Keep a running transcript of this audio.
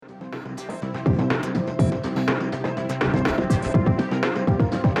Hey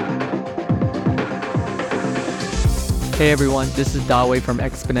everyone, this is Dawei from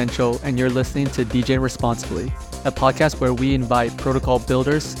Exponential, and you're listening to DJing Responsibly, a podcast where we invite protocol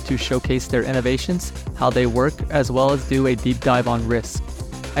builders to showcase their innovations, how they work, as well as do a deep dive on risk.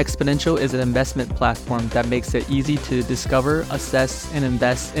 Exponential is an investment platform that makes it easy to discover, assess, and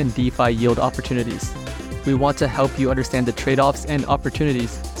invest in DeFi yield opportunities. We want to help you understand the trade-offs and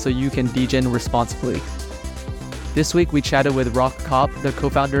opportunities so you can DGen responsibly. This week, we chatted with Rock Kopp, the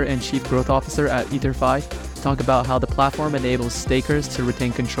co-founder and chief growth officer at ether.fi, to talk about how the platform enables stakers to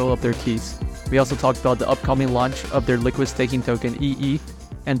retain control of their keys. We also talked about the upcoming launch of their liquid staking token, EE,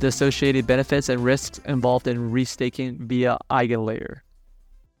 and the associated benefits and risks involved in restaking via EigenLayer.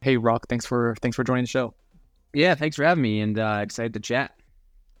 Hey, Rock, thanks for joining the show. Yeah, thanks for having me, and excited to chat.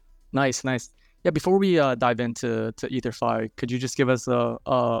 Nice. Yeah, before we dive into ether.fi, could you just give us a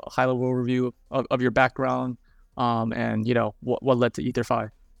high-level overview of your background and what led to ether.fi?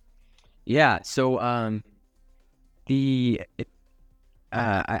 Yeah, so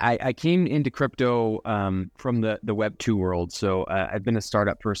I came into crypto from the Web 2 world. So I've been a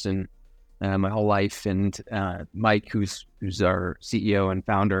startup person my whole life, and Mike, who's our CEO and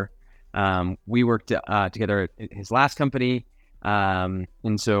founder, we worked together at his last company, and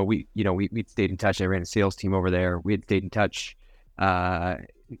so we stayed in touch. I ran a sales team over there. We had stayed in touch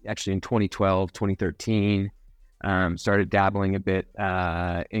actually in 2012, 2013. Started dabbling a bit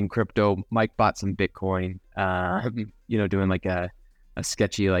in crypto. Mike bought some Bitcoin, doing like a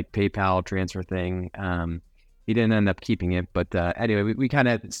sketchy like PayPal transfer thing. He didn't end up keeping it, but anyway, we kind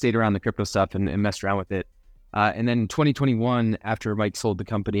of stayed around the crypto stuff and messed around with it. And then in 2021, after Mike sold the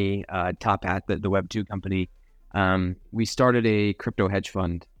company, Top Hat, the Web 2 company, we started a crypto hedge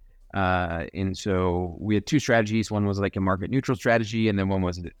fund. And so we had two strategies. One was like a market neutral strategy, and then one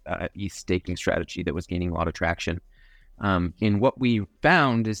was an ETH staking strategy that was gaining a lot of traction. And what we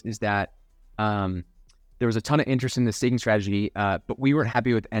found is that there was a ton of interest in the staking strategy, but we weren't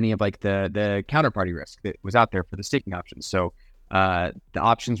happy with any of like the counterparty risk that was out there for the staking options. So the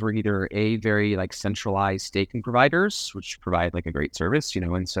options were either very like centralized staking providers, which provide like a great service,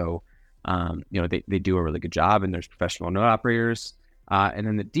 and so they do a really good job, and there's professional node operators. And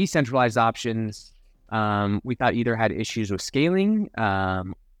then the decentralized options, we thought either had issues with scaling,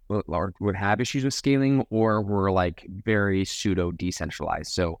 or would have issues with scaling, or were like very pseudo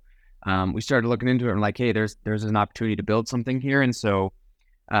decentralized. So we started looking into it and like, hey, there's an opportunity to build something here, and so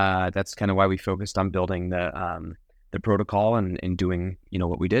that's kind of why we focused on building the protocol and doing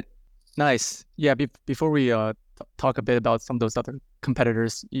what we did. Nice. Yeah. Before we talk a bit about some of those other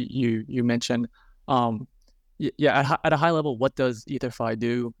competitors you mentioned. Yeah, at a high level, what does ether.fi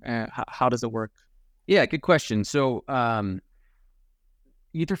do, and how does it work? Yeah, good question. So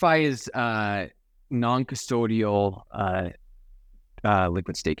ether.fi is non-custodial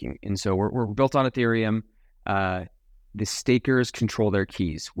liquid staking, and so we're built on Ethereum. The stakers control their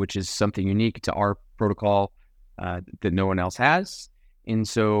keys, which is something unique to our protocol that no one else has, and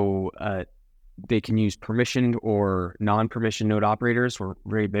so they can use permissioned or non-permissioned node operators. We're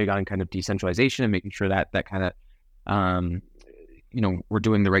very big on kind of decentralization and making sure that kind of, we're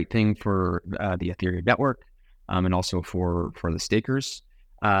doing the right thing for the Ethereum network, and also for the stakers.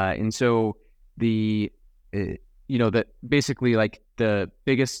 And so that basically like the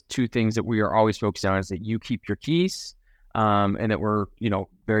biggest two things that we are always focused on is that you keep your keys, and that we're,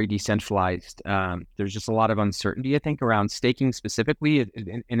 very decentralized. There's just a lot of uncertainty, I think, around staking specifically,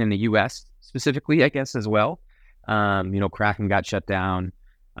 and in the US specifically, I guess, as well. Kraken got shut down.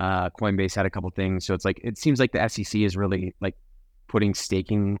 Coinbase had a couple things. So it's like, it seems like the SEC is really like putting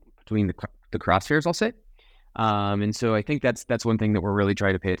staking between the crosshairs, I'll say. And so I think that's one thing that we're really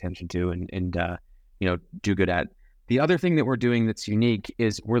trying to pay attention to and do good at. The other thing that we're doing that's unique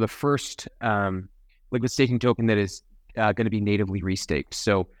is we're the first liquid staking token that is going to be natively restaked.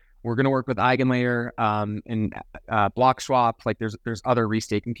 So we're going to work with EigenLayer and BlockSwap. Like there's other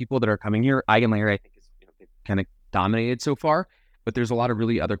restaking people that are coming here. EigenLayer, I think, is kind of dominated so far, but there's a lot of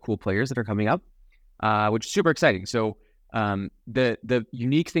really other cool players that are coming up, which is super exciting. So the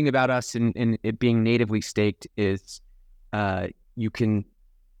unique thing about us in it being natively staked is you can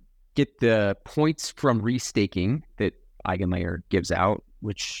get the points from restaking that EigenLayer gives out,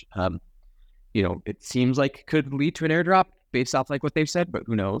 which it seems like could lead to an airdrop based off like what they've said, but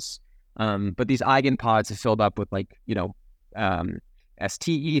who knows? But these Eigen pods have filled up with like ST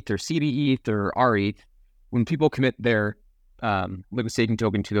ETH or CD ETH or RETH. When people commit their liquid staking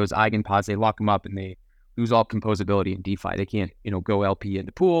token to those Eigen pods, they lock them up and they lose all composability in DeFi. They can't go LP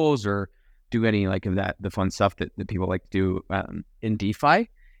into pools or do any like of the fun stuff that people like to do in DeFi.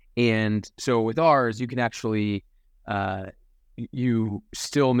 And so with ours, you can actually you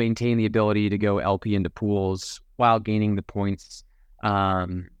still maintain the ability to go LP into pools while gaining the points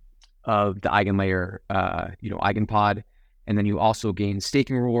of the eigenlayer, eigenpod. And then you also gain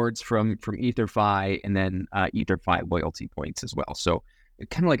staking rewards from ether.fi, and then ether.fi loyalty points as well. So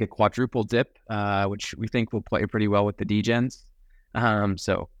kind of like a quadruple dip, which we think will play pretty well with the degens.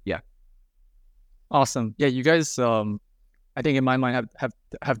 So yeah. Awesome. Yeah, you guys, I think in my mind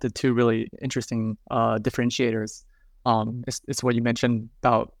have the two really interesting differentiators. It's what you mentioned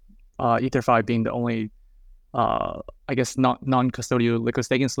about ether.fi being the only I guess non-custodial liquid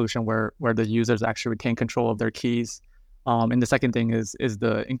staking solution where the users actually retain control of their keys. And the second thing is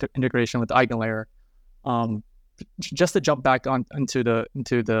the integration with the eigenlayer. Just to jump back into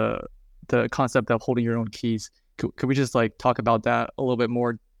the concept of holding your own keys, could we just like talk about that a little bit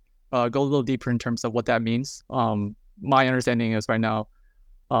more? Go a little deeper in terms of what that means. My understanding is right now,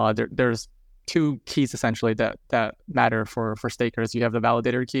 there's two keys essentially that matter for stakers. You have the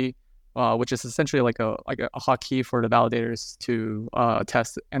validator key, which is essentially like a hotkey for the validators to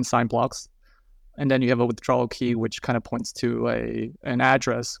test and sign blocks. And then you have a withdrawal key, which kind of points to an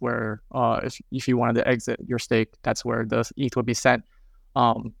address where if you wanted to exit your stake, that's where the ETH would be sent.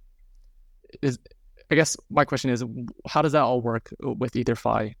 Um, is I guess my question is, how does that all work with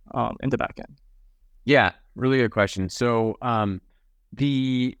ether.fi in the backend? Yeah, really good question. So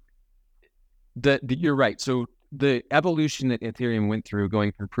the you're right. So the evolution that Ethereum went through,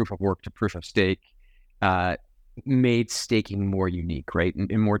 going from proof of work to proof of stake, made staking more unique, right,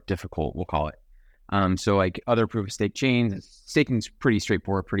 and more difficult, we'll call it. So like other proof of stake chains, staking's pretty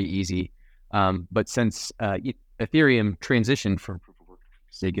straightforward, pretty easy. But since Ethereum transitioned from proof of work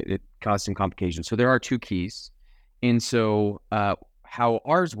to stake, it caused some complications. So there are two keys. And so how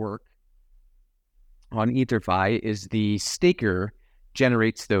ours work on ether.fi is the staker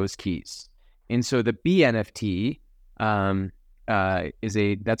generates those keys. And so the BNFT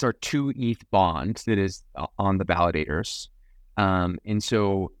that's our 2 ETH bond that is on the validators. And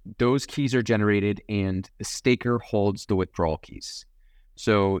so those keys are generated and the staker holds the withdrawal keys.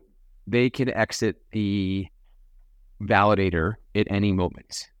 So they can exit the validator at any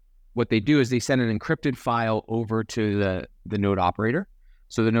moment. What they do is they send an encrypted file over to the node operator.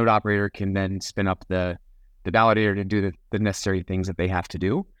 So the node operator can then spin up the validator to do the necessary things that they have to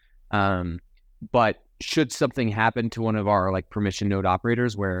do. But should something happen to one of our like permission node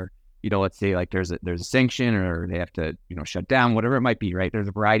operators where, let's say like there's a sanction or they have to, shut down, whatever it might be, right? There's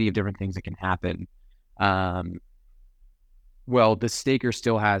a variety of different things that can happen. Well, the staker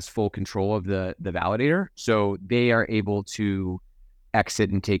still has full control of the validator. So they are able to exit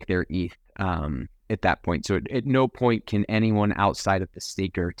and take their ETH at that point. So at no point can anyone outside of the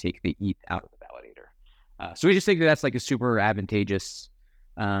staker take the ETH out of the validator. So we just think that's like a super advantageous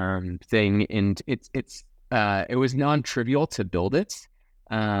thing, and it was non-trivial to build it,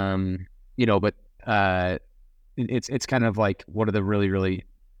 but it's kind of like one of the really, really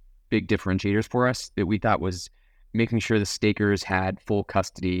big differentiators for us that we thought was making sure the stakers had full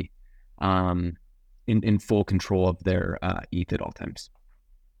custody in full control of their ETH at all times.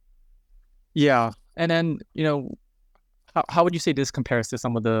 Yeah, and then how would you say this compares to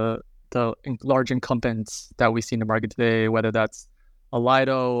some of the large incumbents that we see in the market today, whether that's a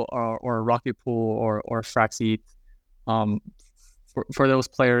Lido or a Rocket Pool or Fraxeat? For those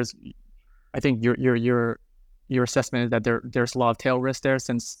players, I think your assessment is that there's a lot of tail risk there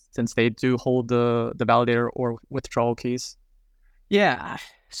since they do hold the validator or withdrawal keys. Yeah,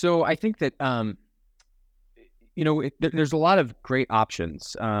 so I think that there's a lot of great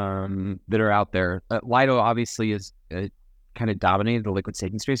options that are out there. Lido obviously is kind of dominated the liquid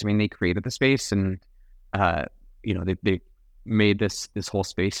staking space. I mean, they created the space, and they made this whole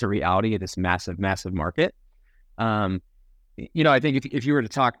space a reality of this massive market. I think if you were to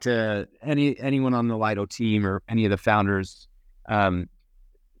talk to anyone on the Lido team or any of the founders,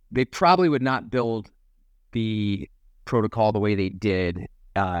 they probably would not build the protocol the way they did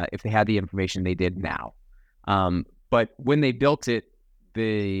if they had the information they did now. But when they built it,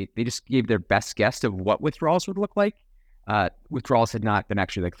 they just gave their best guess of what withdrawals would look like. Withdrawals had not been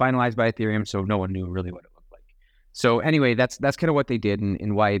actually like finalized by Ethereum, so no one knew really what it looked like. So anyway, that's kind of what they did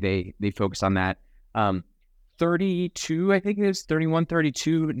and why they focus on that. 32, I think it is 31,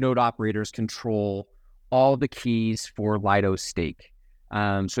 32 node operators control all the keys for Lido stake.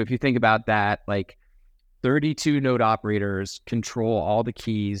 So if you think about that, like 32 node operators control all the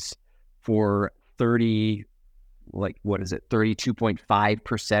keys for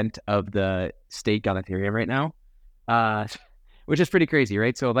 32.5% of the stake on Ethereum right now, which is pretty crazy,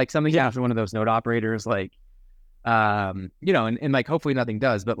 right? So like something happens to one of those node operators, like and like hopefully nothing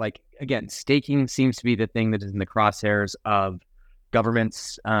does, but like again, staking seems to be the thing that is in the crosshairs of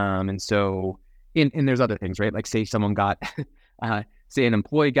governments. And so, and there's other things, right? Like say someone got, say an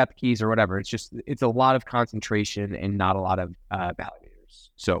employee got the keys or whatever. It's a lot of concentration and not a lot of validators.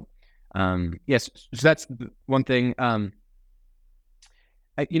 So, yes, so that's one thing.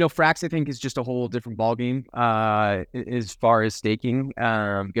 Frax, I think, is just a whole different ballgame as far as staking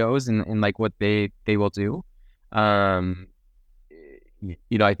goes, and like what they will do. Um,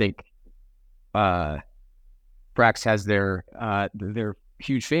 I think Frax has their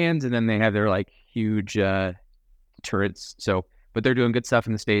huge fans, and then they have their like huge turrets. So, but they're doing good stuff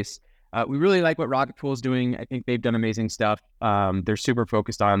in the space. We really like what Rocket Pool is doing. I think they've done amazing stuff. They're super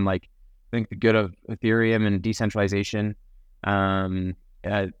focused on like I think the good of Ethereum and decentralization. The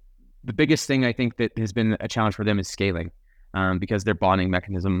biggest thing I think that has been a challenge for them is scaling, because their bonding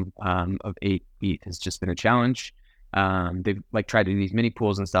mechanism of 8 ETH has just been a challenge. They've like tried to do these mini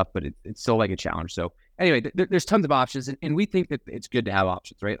pools and stuff, but it's still like a challenge. So anyway, there's tons of options, and we think that it's good to have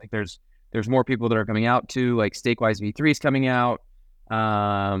options, right? Like there's more people that are coming out too, like Stakewise V3 is coming out,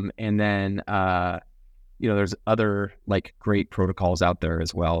 and then there's other like great protocols out there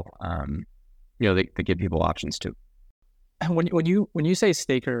as well. They give people options too. When you say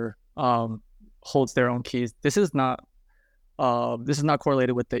staker holds their own keys, this is not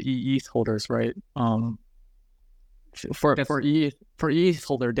correlated with the ETH holders, right? For ETH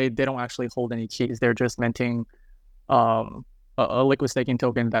holder, they don't actually hold any keys. They're just minting a liquid staking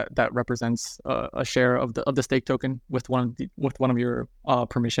token that represents a share of the stake token with one of your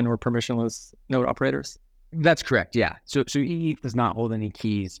permission or permissionless node operators. That's correct. Yeah. So ETH does not hold any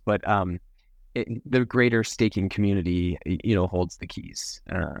keys, but the greater staking community, holds the keys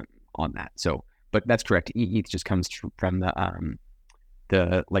on that. So, but that's correct. ETH just comes from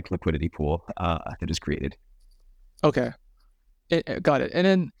the like liquidity pool that is created. Okay, got it. And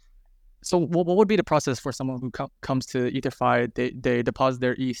then, so what would be the process for someone who comes to ether.fi? They deposit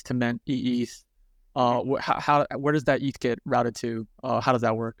their ETH to mint ETH. Where does that ETH get routed to? How does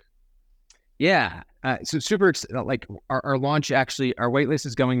that work? Yeah. So super like our launch, actually, our waitlist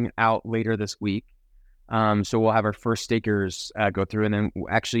is going out later this week. So we'll have our first stakers go through, and then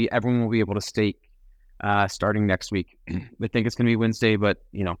actually everyone will be able to stake starting next week. I think it's going to be Wednesday, but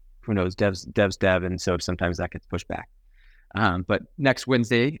who knows? Dev's dev, and so sometimes that gets pushed back. But next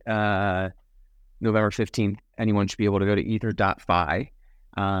Wednesday, November 15th, anyone should be able to go to ether.fi.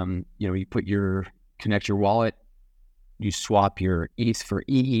 You connect your wallet, you swap your ETH for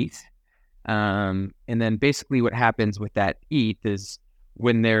ETH. And then basically what happens with that ETH is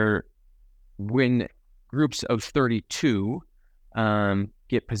when groups of 32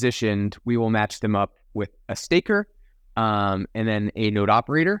 get positioned, we will match them up with a staker and then a node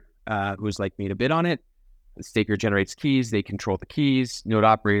operator who's like made a bid on it. The staker generates keys, they control the keys. Node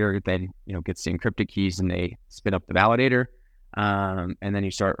operator then gets the encrypted keys, and they spin up the validator, and then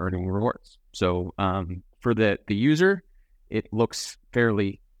you start earning rewards. So for the user, it looks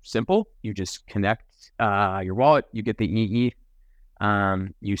fairly simple. You just connect your wallet, you get the ETH,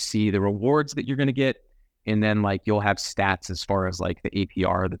 you see the rewards that you're going to get, and then like you'll have stats as far as like the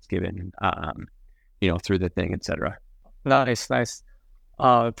APR that's given, through the thing, etc. Nice.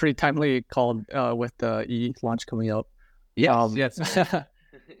 Pretty timely called with the ETH launch coming up. Yes.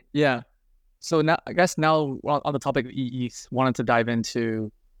 Yeah. So now, I guess on the topic of ETH, wanted to dive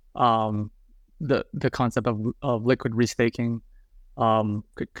into the concept of liquid restaking.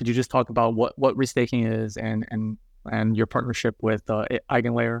 Could you just talk about what restaking is and your partnership with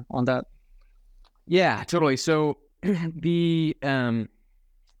Eigenlayer on that? Yeah, totally. So the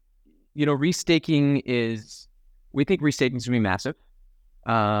restaking we think restaking is going to be massive.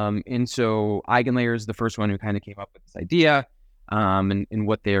 And so Eigenlayer is the first one who kind of came up with this idea and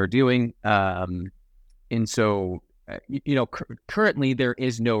what they are doing. And so currently there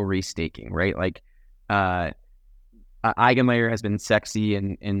is no restaking, right? Like Eigenlayer has been sexy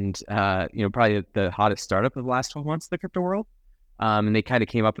and probably the hottest startup of the last 12 months in the crypto world. And they kind of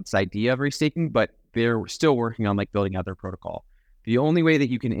came up with this idea of restaking, but they're still working on like building out their protocol. The only way that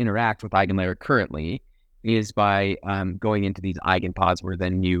you can interact with Eigenlayer currently is by going into these eigenpods where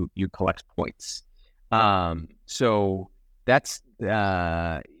then you collect points. So that's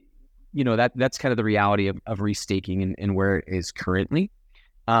that's kind of the reality of restaking and where it is currently.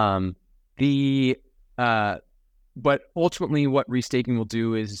 But ultimately what restaking will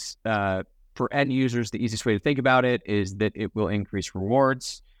do is for end users, the easiest way to think about it is that it will increase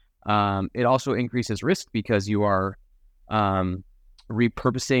rewards. It also increases risk because you are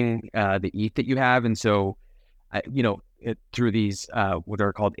repurposing the ETH that you have. And so, through these what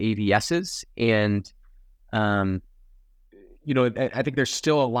are called AVSs. And Um, I think there's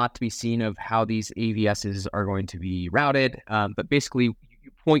still a lot to be seen of how these AVSs are going to be routed. But basically,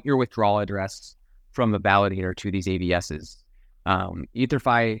 you point your withdrawal address from a validator to these AVSs.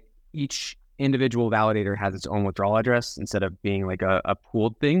 ether.fi, each individual validator has its own withdrawal address instead of being like a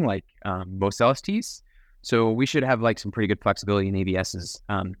pooled thing like most LSTs. So we should have like some pretty good flexibility in AVSs.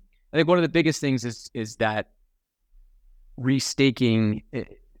 I think one of the biggest things is that restaking.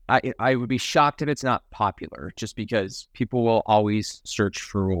 I would be shocked if it's not popular, just because people will always search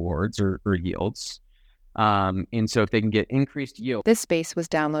for rewards or yields. And so if they can get increased yield, This space was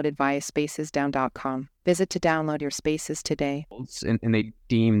downloaded via spacesdown.com. Visit to download your spaces today. and they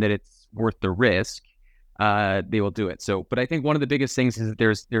deem that it's worth the risk, they will do it. So, but I think one of the biggest things is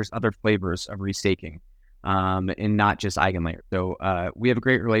that there's other flavors of restaking, and not just Eigenlayer. So we have a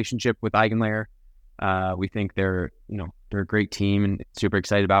great relationship with Eigenlayer. We think they're a great team and super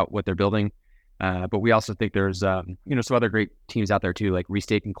excited about what they're building. But we also think there's some other great teams out there too, like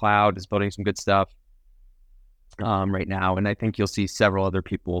Restaking Cloud is building some good stuff right now, and I think you'll see several other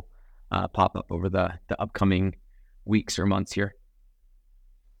people pop up over the upcoming weeks or months here.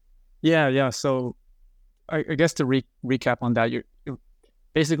 Yeah. So I guess to recap on that, you're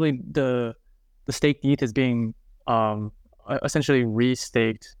basically the staked ETH is being essentially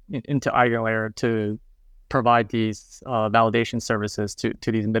restaked into Eigenlayer to provide these validation services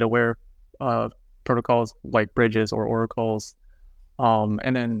to these middleware protocols like bridges or oracles,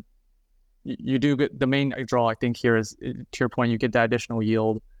 and then you do get the main draw. I think here is, to your point, you get that additional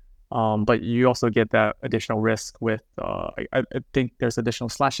yield, but you also get that additional risk with I think there's additional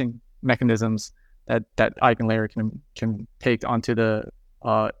slashing mechanisms that Eigenlayer can take onto the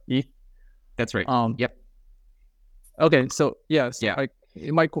ETH. That's right. Yep. Okay, so yes, Yeah. I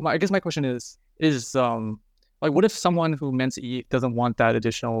guess my question is like, what if someone who mints ETH doesn't want that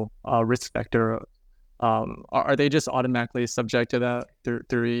additional risk factor? Are they just automatically subject to that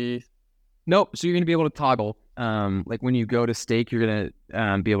through ETH? Nope. So you're going to be able to toggle. Like when you go to stake, you're going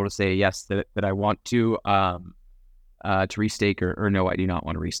to be able to say yes that I want to restake, or no, I do not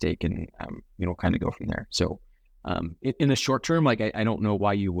want to restake, and kind of go from there. So in the short term, like I don't know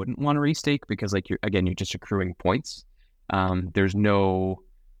why you wouldn't want to restake, because like you're just accruing points. There's no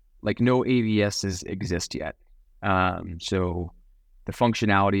AVSs exist yet. So the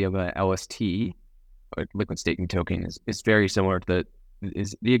functionality of a LST, a liquid staking token, is very similar to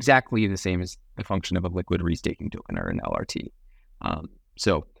exactly the same as the function of a liquid restaking token or an LRT.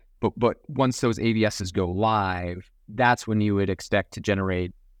 But once those AVSs go live, that's when you would expect to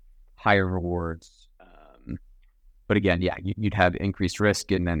generate higher rewards. But again, yeah, you'd have increased risk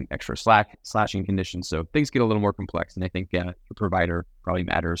and then extra slashing conditions. So things get a little more complex, and I think the provider probably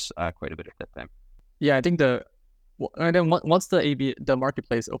matters quite a bit at that time. Yeah, I think and then once the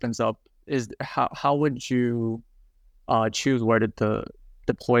marketplace opens up, is how would you choose where to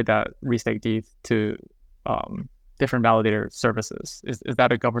deploy that restaked ETH to different validator services? Is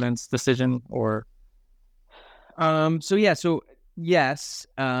that a governance decision, or? So yes,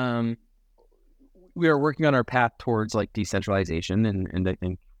 we are working on our path towards like decentralization, and I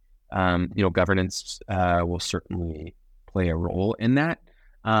think governance will certainly play a role in that.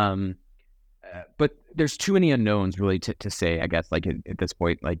 But there's too many unknowns really to say, I guess, like at this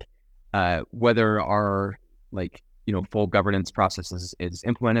point, like whether our full governance process is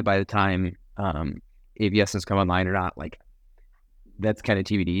implemented by the time AVSs come online or not, like that's kind of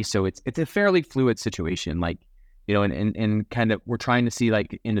TBD. So it's a fairly fluid situation, like and kind of we're trying to see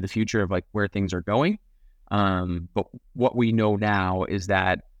like into the future of like where things are going. But what we know now is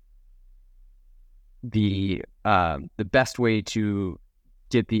that the best way to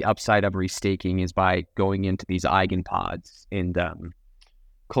get the upside of restaking is by going into these eigenpods and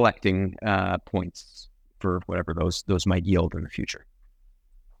collecting points for whatever those might yield in the future.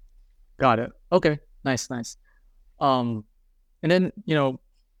 Got it. Okay. Nice. And then kind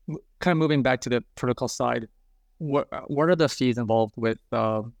of moving back to the protocol side, what are the fees involved with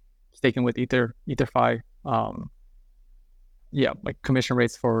staking with ether.fi? Like commission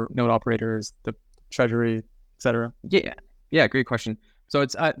rates for node operators, the treasury, etc. Yeah, great question. So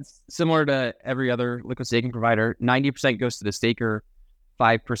it's similar to every other liquid staking provider. 90% goes to the staker,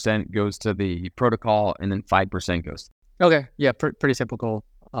 5% goes to the protocol, and then 5% goes. Okay, yeah, pretty typical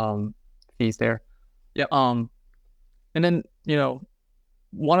fees there. Yep. And then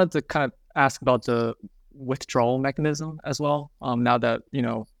wanted to kind of ask about the withdrawal mechanism as well. Now that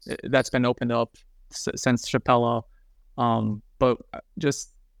that's been opened up since Chapella, but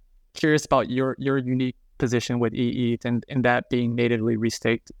just curious about your unique position with EETH and that being natively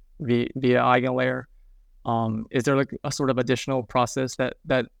restaked via Eigenlayer. Is there like a sort of additional process that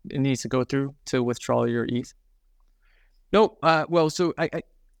it needs to go through to withdraw your ETH? No, well, so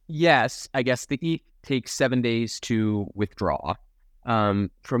yes, I guess the ETH takes 7 days to withdraw.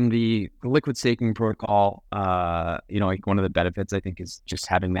 From the liquid staking protocol, like one of the benefits I think is just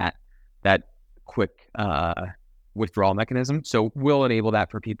having that quick withdrawal mechanism. So we'll enable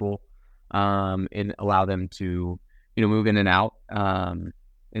that for people, and allow them to, move in and out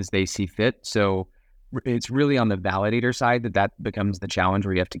as they see fit. So it's really on the validator side that becomes the challenge,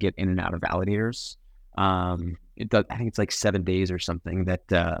 where you have to get in and out of validators. It does, I think it's like 7 days or something that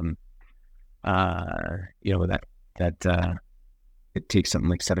it takes something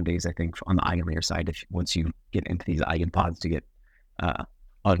like 7 days, I think, on the eigenlayer side, once you get into these eigenpods to get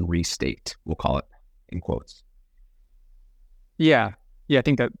unrestaked, we'll call it in quotes. Yeah, I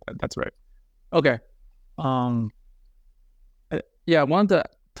think that's right. Okay. I wanted to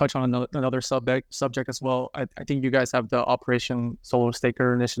touch on another subject as well. I think you guys have the Operation Solo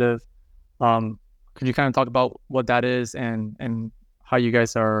Staker initiative. Could you kind of talk about what that is and how you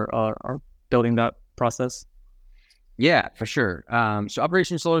guys are building that process? Yeah, for sure. So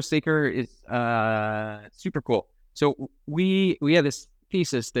Operation Solar Staker is super cool. So we have this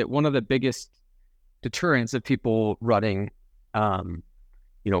thesis that one of the biggest deterrents of people running,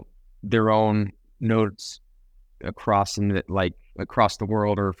 their own nodes across the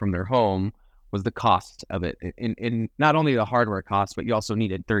world or from their home was the cost of it. In not only the hardware cost, but you also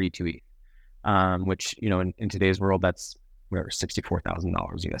needed 32 ETH, which in today's world that's $64,000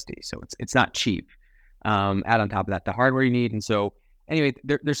 USD. So it's not cheap. Add on top of that the hardware you need. And so anyway,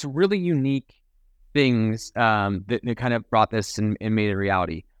 there's some really unique things that kind of brought this and made it a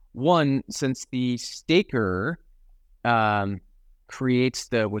reality. One, since the staker creates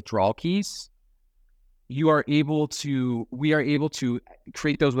the withdrawal keys, we are able to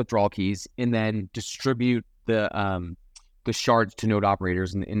create those withdrawal keys and then distribute the shards to node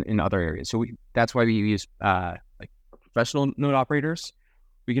operators in other areas. So that's why we use like professional node operators.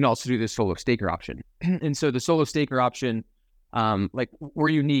 We can also do the solo staker option. And so the solo staker option, we're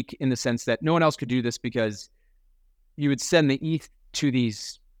unique in the sense that no one else could do this, because you would send the ETH to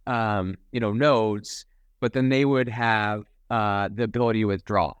these, nodes, but then they would have the ability to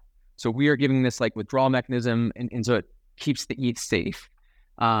withdraw. So we are giving this like withdrawal mechanism, and so it keeps the ETH safe.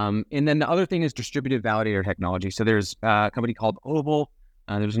 And then the other thing is distributed validator technology. So there's a company called Oval.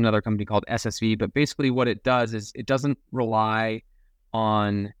 There's another company called SSV. But basically what it does is it doesn't rely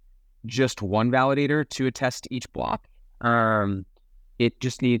on just one validator to attest each block. It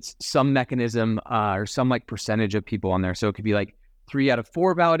just needs some mechanism or some like percentage of people on there. So it could be like 3 out of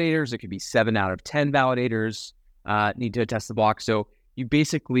 4 validators. It could be 7 out of 10 validators need to attest the block. So you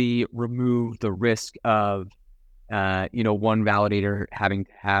basically remove the risk of one validator having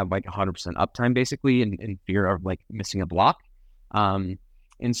to have like 100% uptime, basically, in fear of like missing a block. And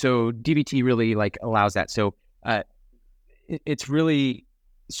so DBT really like allows that. So it's really,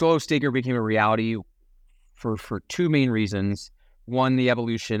 Solo Staker became a reality for 2 main reasons. One, the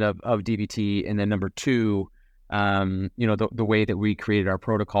evolution of DBT, and then number 2, the way that we created our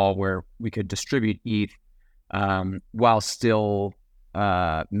protocol where we could distribute ETH while still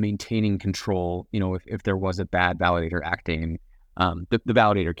maintaining control. If there was a bad validator acting, the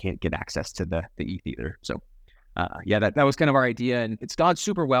validator can't get access to the ETH either. So that was kind of our idea, and it's gone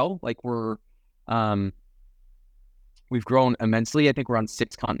super well. Like we've grown immensely. I think we're on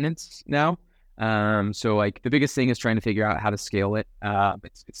 6 continents now. So like the biggest thing is trying to figure out how to scale it.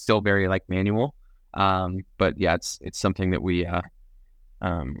 It's still very like manual. But yeah, it's something that we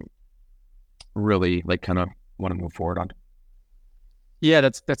really like kind of want to move forward on. Yeah,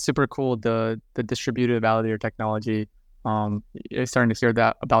 that's super cool. The distributed validator technology. You're starting to hear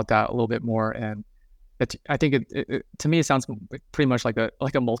about that a little bit more, and I think it to me it sounds pretty much like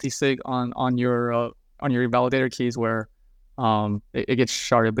a multi-sig on your validator keys, where it gets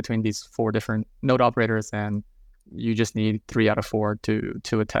sharded between these 4 different node operators, and you just need 3 out of 4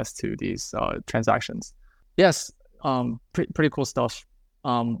 to attest to these transactions. Yes, pretty cool stuff.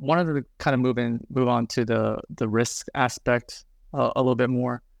 Wanted to kind of move on to the risk aspect a little bit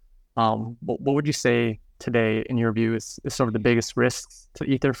more. What would you say today, in your view, is sort of the biggest risks to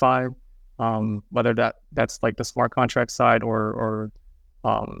ether.fi? Whether that's like the smart contract side or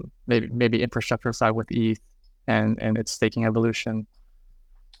maybe infrastructure side with ETH and its staking evolution.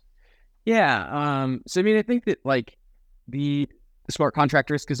 Yeah. So I mean, I think that like the smart contract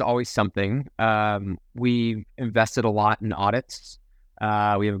risk is always something. We've invested a lot in audits. We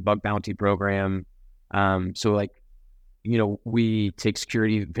have a bug bounty program. So like, we take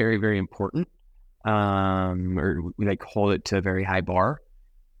security very, very important. Or we like hold it to a very high bar.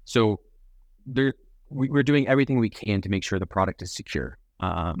 So we're doing everything we can to make sure the product is secure.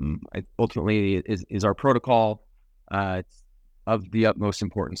 Ultimately, is our protocol. It's of the utmost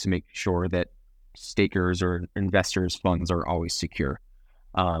importance to make sure that stakers or investors' funds are always secure.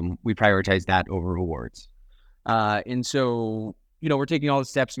 We prioritize that over rewards. And so, we're taking all the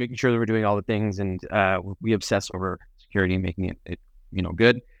steps, making sure that we're doing all the things, and we obsess over security and making it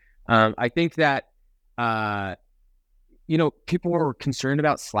good. I think that, people were concerned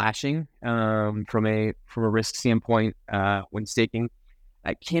about slashing from a risk standpoint when staking.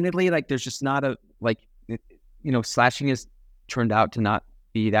 Candidly, there's just not slashing has turned out to not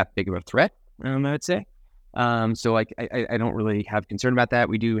be that big of a threat, I would say. So I don't really have concern about that.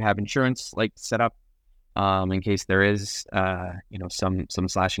 We do have insurance set up in case there is some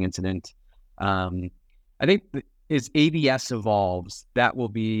slashing incident. I think as ABS evolves, that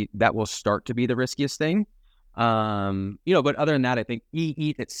will start to be the riskiest thing. But other than that, I think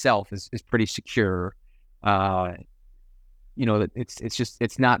ETH itself is pretty secure.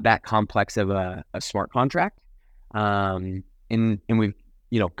 It's not that complex of a smart contract. And we've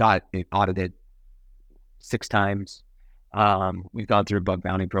got it audited 6 times. We've gone through bug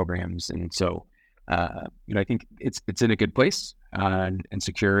bounty programs, and so I think it's in a good place and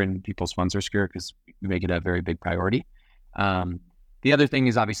secure, and people's funds are secure because we make it a very big priority. The other thing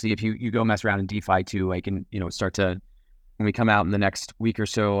is obviously if you go mess around in DeFi too, start to, when we come out in the next week or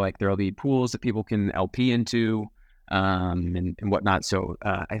so, there'll be pools that people can LP into and whatnot. So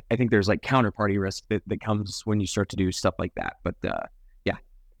I think there's counterparty risk that comes when you start to do stuff like that. But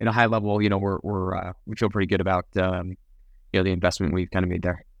in a high level, we feel pretty good about the investment we've kind of made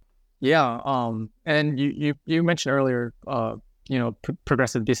there. Yeah. And you mentioned earlier,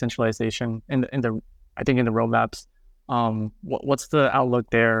 progressive decentralization in the roadmaps. What's the outlook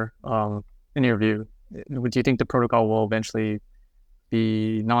there in your view? Do you think the protocol will eventually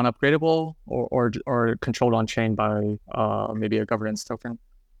be non-upgradable or controlled on chain by maybe a governance token?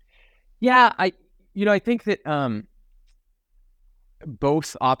 Yeah, I think that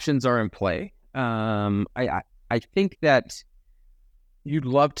both options are in play. I think that you'd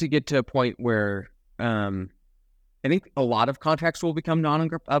love to get to a point where I think a lot of contracts will become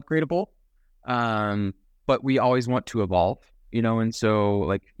non-upgradable. But we always want to evolve, and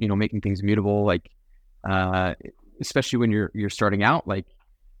so making things mutable, especially when you're starting out, I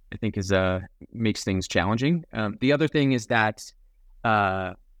think is makes things challenging. The other thing is that,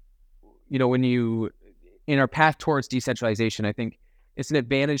 when you, in our path towards decentralization, I think it's an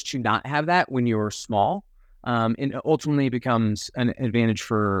advantage to not have that when you're small. And ultimately becomes an advantage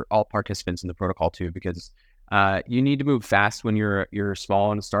for all participants in the protocol too, because you need to move fast when you're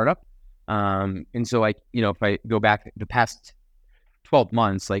small in a startup. And so if I go back the past 12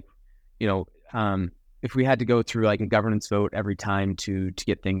 months, if we had to go through a governance vote every time to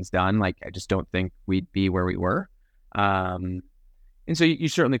get things done, I just don't think we'd be where we were. And so you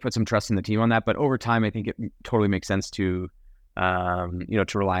certainly put some trust in the team on that, but over time, I think it totally makes sense to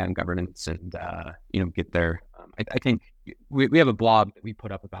rely on governance and, get there. I think we have a blog that we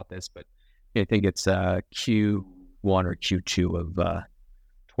put up about this, but I think it's Q1 or Q2 of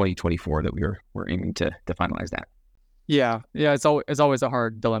 2024 that we're aiming to finalize that. Yeah. It's always a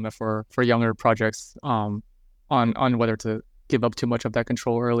hard dilemma for younger projects on whether to give up too much of that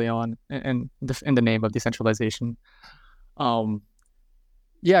control early on in the name of decentralization.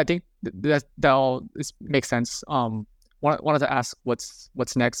 I think that all makes sense. Wanted to ask what's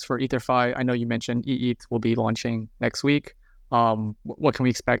next for ether.fi. I know you mentioned ETH will be launching next week. What can we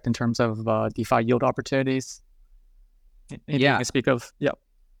expect in terms of DeFi yield opportunities? Anything you can speak of? Yep.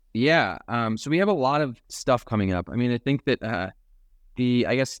 Yeah. So we have a lot of stuff coming up. I mean, I think that the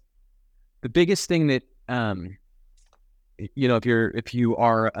biggest thing that if you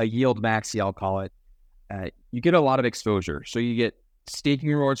are a yield maxi, I'll call it, you get a lot of exposure. So you get staking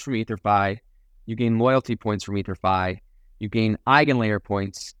rewards from ether.fi, you gain loyalty points from ether.fi, you gain eigenlayer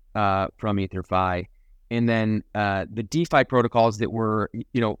points from ether.fi, and then the DeFi protocols that we're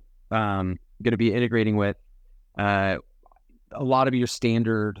going to be integrating with. A lot of your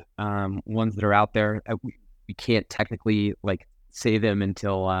standard ones that are out there, we can't technically say them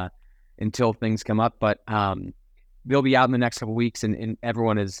until things come up, but they'll be out in the next couple of weeks, and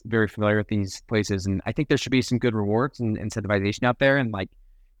everyone is very familiar with these places. And I think there should be some good rewards and incentivization out there, and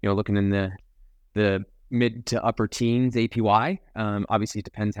looking in the mid to upper teens APY. Obviously, it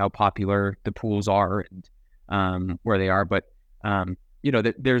depends how popular the pools are and where they are, but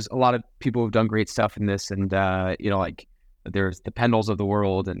there's a lot of people who've done great stuff in this, and there's the Pendles of the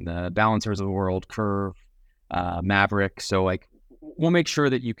world and the Balancers of the world, Curve, Maverick. So we'll make sure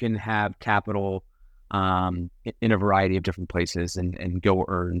that you can have capital in a variety of different places and go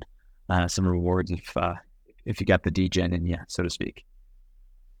earned some rewards if you got the degen in you, so to speak.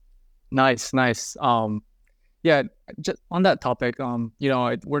 Nice. Yeah, just on that topic,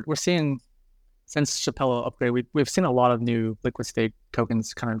 we're seeing since Chappelle upgrade, we've seen a lot of new liquid stake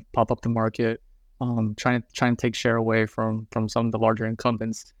tokens kind of pop up the market, trying to take share away from some of the larger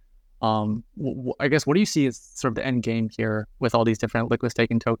incumbents. I guess, what do you see as sort of the end game here with all these different liquid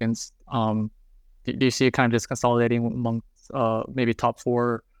staking tokens? Do you see it kind of just consolidating among maybe top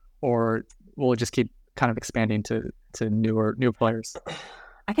four, or will it just keep kind of expanding to new players?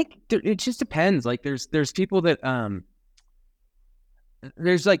 I think it just depends. Like there's people that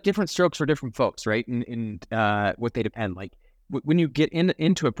there's like different strokes for different folks, right? And what they depend. Like when you get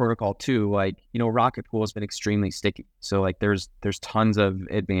into a protocol too, like Rocket Pool has been extremely sticky. So like there's tons of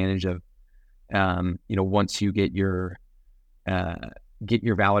advantage of once you get your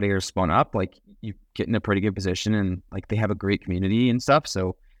validator spun up, like you get in a pretty good position, and like they have a great community and stuff.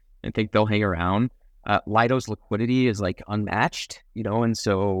 So I think they'll hang around. Lido's liquidity is like unmatched, and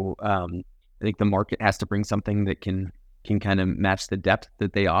so I think the market has to bring something that can kind of match the depth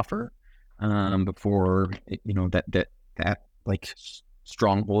that they offer before that like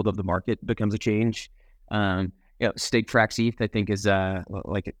stronghold of the market becomes a change. Stake Frax ETH, I think, is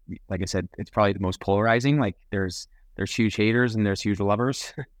like I said, it's probably the most polarizing. Like there's huge haters and there's huge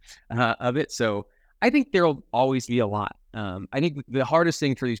lovers of it. So I think there'll always be a lot. I think the hardest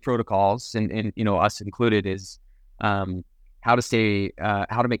thing for these protocols, and us included, is how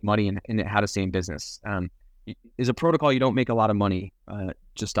to make money and how to stay in business. As a protocol, you don't make a lot of money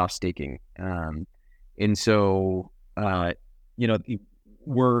just off staking, and so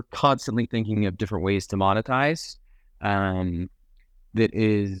we're constantly thinking of different ways to monetize. That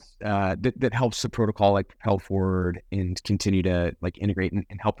helps the protocol like propel forward and continue to like integrate and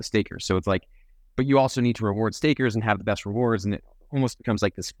help the stakers. So it's like, but you also need to reward stakers and have the best rewards, and it almost becomes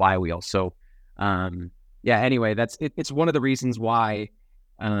like this flywheel. So anyway, it's one of the reasons why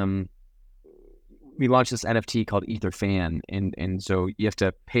we launched this NFT called ether.fi, and so you have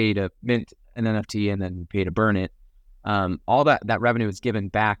to pay to mint an NFT and then pay to burn it. All that revenue is given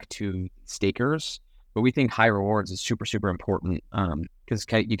back to stakers, but we think high rewards is super, super important because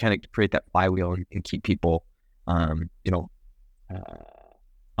you kind of create that flywheel and keep people, on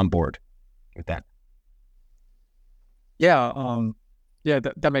board with that. Yeah,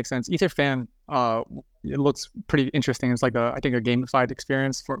 that makes sense. Ether.fi, it looks pretty interesting. It's like I think a gamified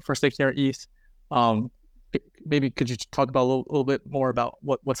experience for staking your ETH. Maybe could you talk about a little bit more about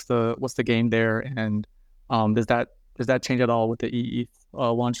what's the game there, and does that change at all with the ETH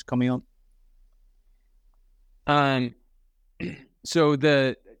launch coming up? So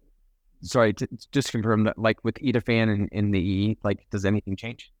just confirm that, like with ether.fi and in the EE, like does anything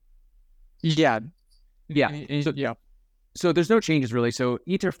change? Yeah. So there's no changes really. So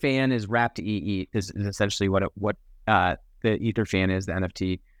ether.fi is wrapped to EE is essentially what the ether.fi is, the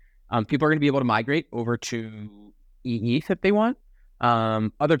NFT. People are going to be able to migrate over to EE if they want.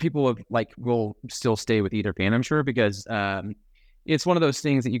 Other people will still stay with ether.fi, I'm sure, because it's one of those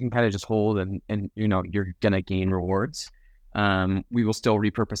things that you can kind of just hold and you're going to gain rewards. We will still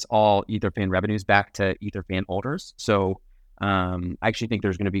repurpose all ether.fi revenues back to ether.fi holders. So I actually think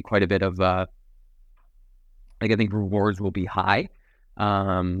there's going to be quite a bit of I think rewards will be high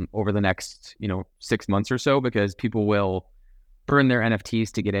over the next 6 months or so, because people will burn their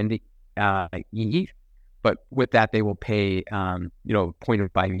NFTs to get into ETH, but with that they will pay point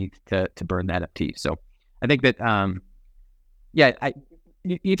of buying ETH to burn the NFT. So I think that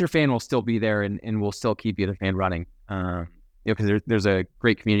ether.fi will still be there and we'll still keep ether.fi running because there's a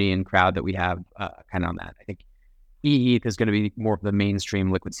great community and crowd that we have kind of on that. I think ETH is going to be more of the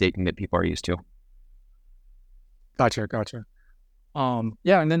mainstream liquid staking that people are used to. Gotcha. And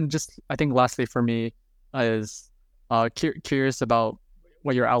then just, I think lastly for me is curious about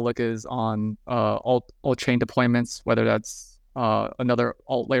what your outlook is on alt chain deployments, whether that's another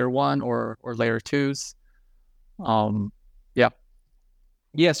alt layer 1 or layer 2s.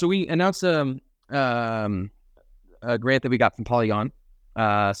 So we announced a grant that we got from Polygon.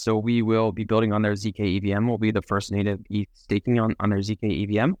 So we will be building on their ZK EVM. We'll be the first native ETH staking on their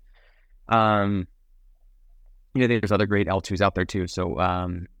ZK EVM. There's other great L2s out there too. So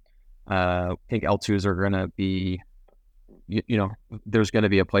I think L2s are going to be, there's going to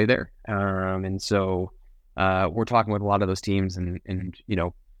be a play there. And so we're talking with a lot of those teams and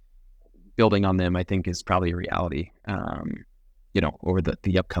building on them, I think, is probably a reality, over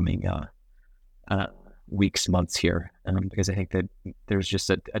the upcoming weeks, months here, because I think that there's just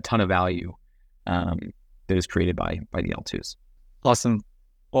a ton of value that is created by the L2s. Awesome.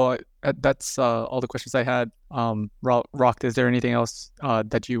 Well, That's all the questions I had. Rock, is there anything else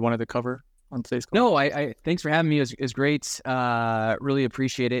that you wanted to cover on today's call? No, I thanks for having me. It was great. Really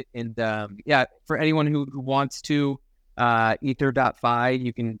appreciate it. And yeah, for anyone who wants to, ether.fi,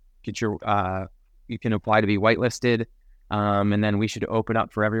 you can get your you can apply to be whitelisted, and then we should open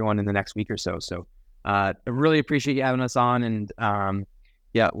up for everyone in the next week or so. So I really appreciate you having us on, and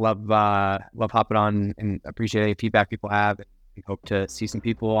yeah, love hopping on, and appreciate any feedback people have. We hope to see some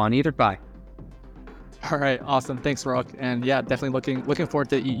people on ether.fi. All right, awesome. Thanks, Rock. And yeah, definitely looking forward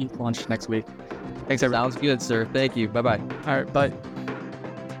to EE launch next week. Thanks, everyone. Sounds good, sir. Thank you. Bye-bye. All right, bye.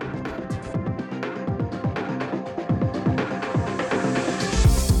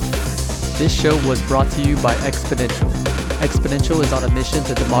 This show was brought to you by Exponential. Exponential is on a mission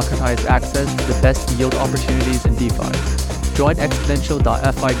to democratize access to the best yield opportunities in DeFi. Join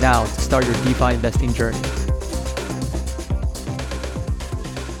exponential.fi now to start your DeFi investing journey.